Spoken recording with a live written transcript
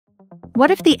What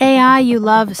if the AI you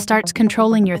love starts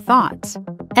controlling your thoughts?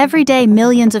 Every day,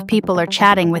 millions of people are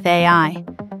chatting with AI.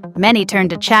 Many turn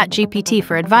to ChatGPT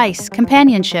for advice,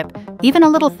 companionship, even a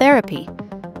little therapy.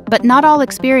 But not all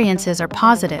experiences are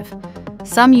positive.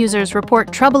 Some users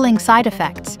report troubling side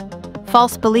effects,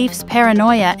 false beliefs,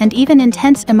 paranoia, and even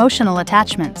intense emotional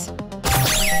attachments.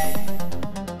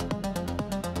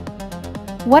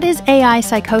 What is AI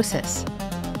psychosis?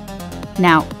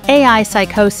 Now, AI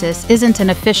psychosis isn't an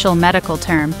official medical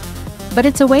term, but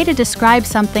it's a way to describe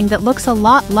something that looks a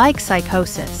lot like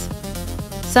psychosis.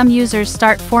 Some users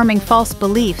start forming false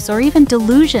beliefs or even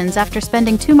delusions after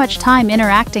spending too much time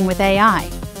interacting with AI.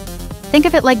 Think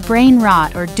of it like brain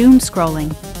rot or doom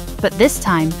scrolling, but this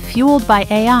time fueled by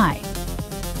AI.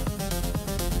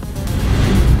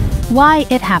 Why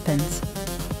it happens.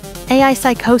 AI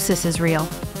psychosis is real,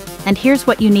 and here's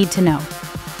what you need to know.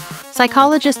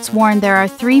 Psychologists warn there are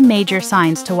 3 major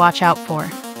signs to watch out for.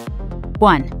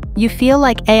 1. You feel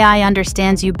like AI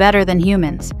understands you better than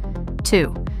humans.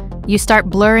 2. You start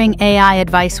blurring AI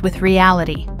advice with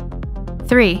reality.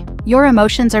 3. Your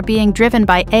emotions are being driven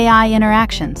by AI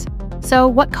interactions. So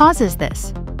what causes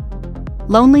this?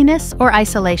 Loneliness or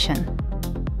isolation?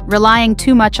 Relying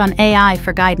too much on AI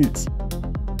for guidance?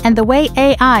 And the way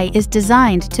AI is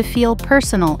designed to feel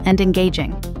personal and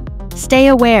engaging. Stay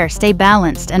aware, stay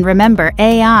balanced, and remember,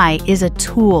 AI is a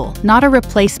tool, not a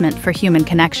replacement for human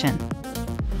connection.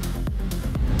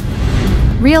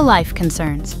 Real-life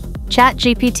concerns.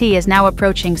 ChatGPT is now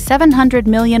approaching 700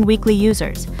 million weekly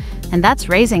users, and that's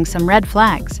raising some red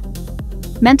flags.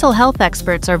 Mental health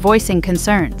experts are voicing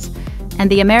concerns, and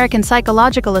the American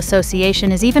Psychological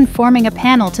Association is even forming a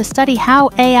panel to study how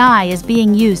AI is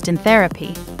being used in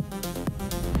therapy.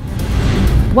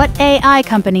 What AI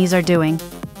companies are doing.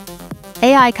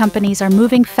 AI companies are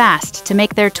moving fast to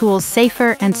make their tools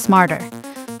safer and smarter.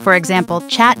 For example,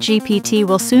 ChatGPT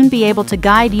will soon be able to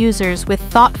guide users with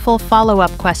thoughtful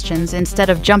follow-up questions instead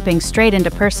of jumping straight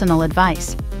into personal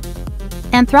advice.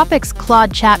 Anthropic's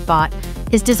Claude chatbot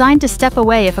is designed to step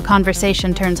away if a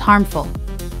conversation turns harmful.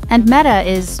 And Meta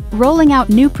is rolling out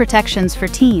new protections for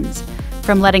teens,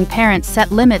 from letting parents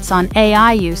set limits on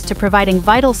AI use to providing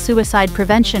vital suicide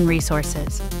prevention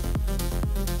resources.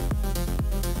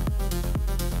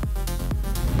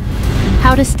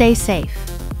 How to stay safe.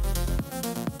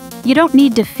 You don't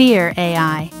need to fear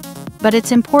AI, but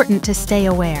it's important to stay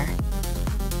aware.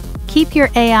 Keep your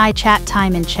AI chat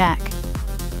time in check.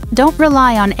 Don't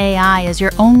rely on AI as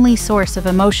your only source of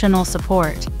emotional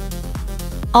support.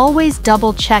 Always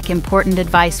double-check important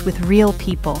advice with real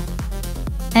people.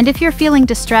 And if you're feeling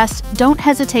distressed, don't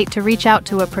hesitate to reach out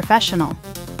to a professional.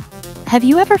 Have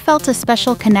you ever felt a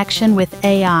special connection with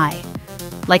AI?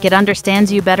 Like it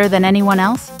understands you better than anyone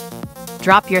else?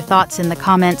 Drop your thoughts in the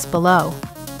comments below.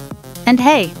 And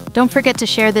hey, don't forget to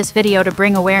share this video to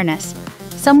bring awareness.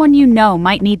 Someone you know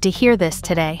might need to hear this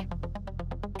today.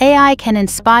 AI can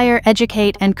inspire,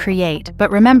 educate, and create, but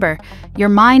remember, your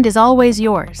mind is always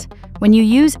yours. When you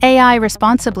use AI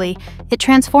responsibly, it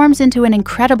transforms into an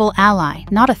incredible ally,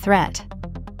 not a threat.